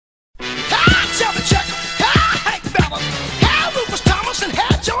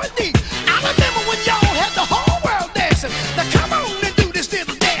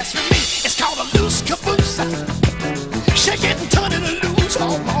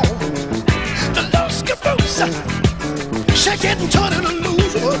Shake it and turn it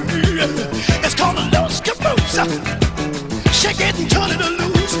loose. It's called a loose caboose. Shake it and turn it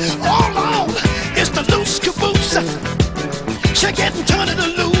loose. All on, it's the loose caboose. Shake it and turn it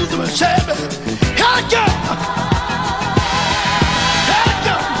loose. Here it goes.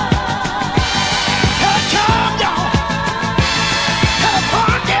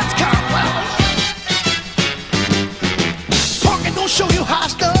 Show you how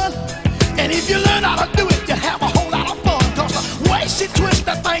it's done, and if you learn how to do it, you have a whole lot of fun. Cause the way she twists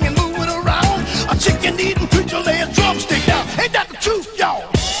that thing and move it around, a chicken eating preacher lay a drumstick down. Ain't that the truth, y'all?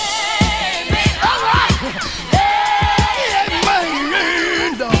 All right. Hey,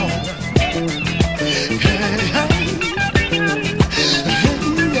 man, dog.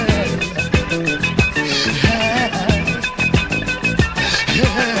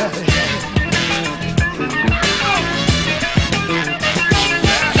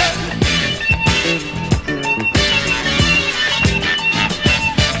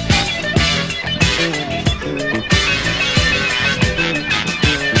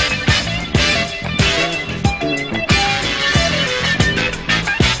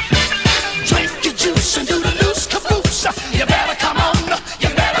 You better come on, you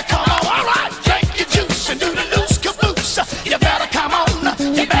better come on. All right, drink your juice and do the loose caboose. You better come on,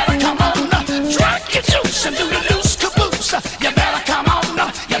 you better come on. Drink your juice and do the loose caboose. You better come on,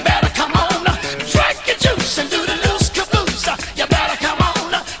 you better come on. Drink your juice and do the loose caboose. You better come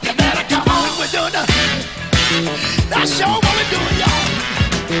on, you better come on. We're doing that. That's sure what we're doing, y'all.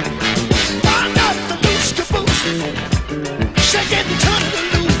 Find out the loose caboose. Shake it and turn it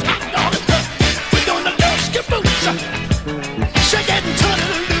loose. We're doing the loose caboose. Shake it and turn it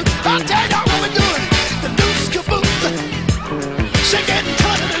loose. I'll tell y'all what we're doing. The loose caboose. Shake it and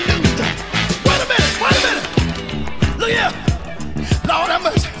turn it loose. Wait a minute. Look here. Lord have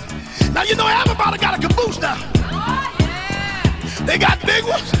mercy. Now you know everybody got a caboose now. They got big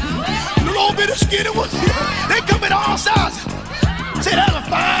ones, little old bitty skinny ones. They come in all sizes. Say that's a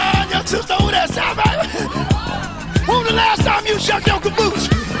fine young sister over there. Sound right? When was the last time you shook your caboose?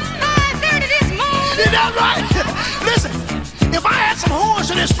 5:30 this morning. Is that right? Listen. If I had some horns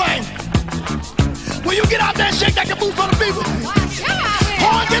to this thing, will you get out there and shake that caboose for the people?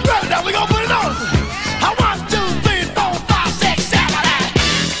 Horn, get ready now, we gonna put it on. 1, 2, 3, 4, 5, 6, 7, 8.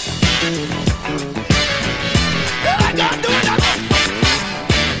 Yeah, I gotta do it now.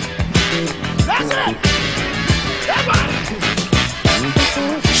 That's it. That's right.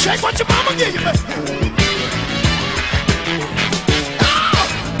 Shake what your mama give you, baby.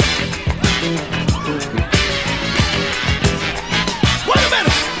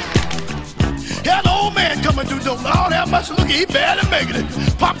 Coming through the Lord have mercy. Look, he barely making it.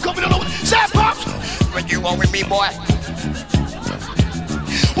 Pop coming on over. Say, Pops. What you want with me, boy?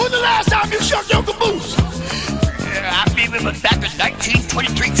 When the last time you shook your caboose? I believe it was back in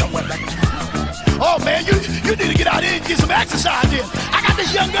 1923 somewhere back. Oh, man, you need to get out here and get some exercise in. I got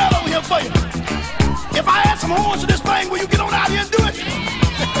this young girl over here for you. If I had some horns to this thing, will you get on out here and do it?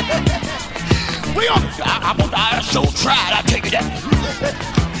 I'm gonna so try it, I'll take you that.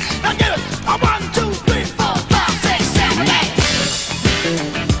 Now get it. 1, 2, 3, 4, 5, 6, 7, 8.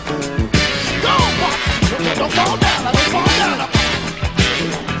 Go on, Pop. Don't fall down. Don't fall down.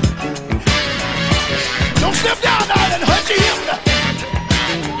 Don't slip down now and hurt your hip.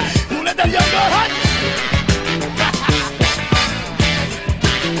 Don't let that young girl hurt you.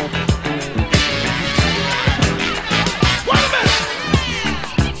 Wait a minute.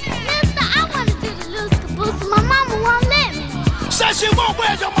 Mister, I want to do the loose caboose. My mama won't let me. Say she won't.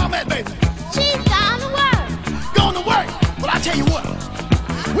 Where's your mama at, baby? She's gone to work. Going to work? Well, I tell you what.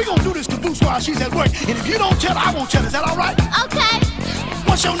 We're going to do this caboose while she's at work. And if you don't tell her, I won't tell her. Is that all right? Okay.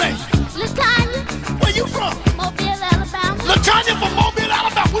 What's your name? Latanya. Where you from? Mobile, Alabama. Latanya from Mobile,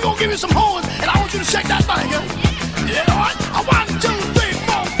 Alabama. We're going to give you some horns, and I want you to shake that thing, yeah? Yeah, all right? 1, 2, 3,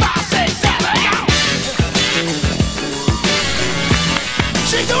 4, 5, 6, 7, 8.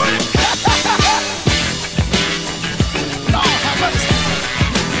 She doing it? Lord have mercy.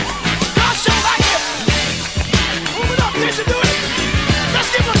 God show like it. Move it up. Did you do it? Let's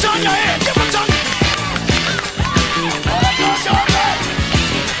give Latanya a hand. Give Latanya. Oh, God, show her back.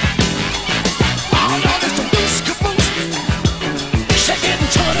 Oh, no, this the loose caboose. Shake it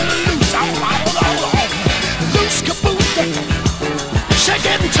and turn it loose. Loose caboose. Shake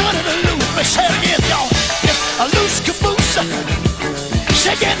it and turn it loose. Let's say it again, y'all. It's a loose caboose.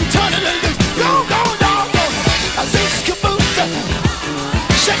 Shake it and turn it loose.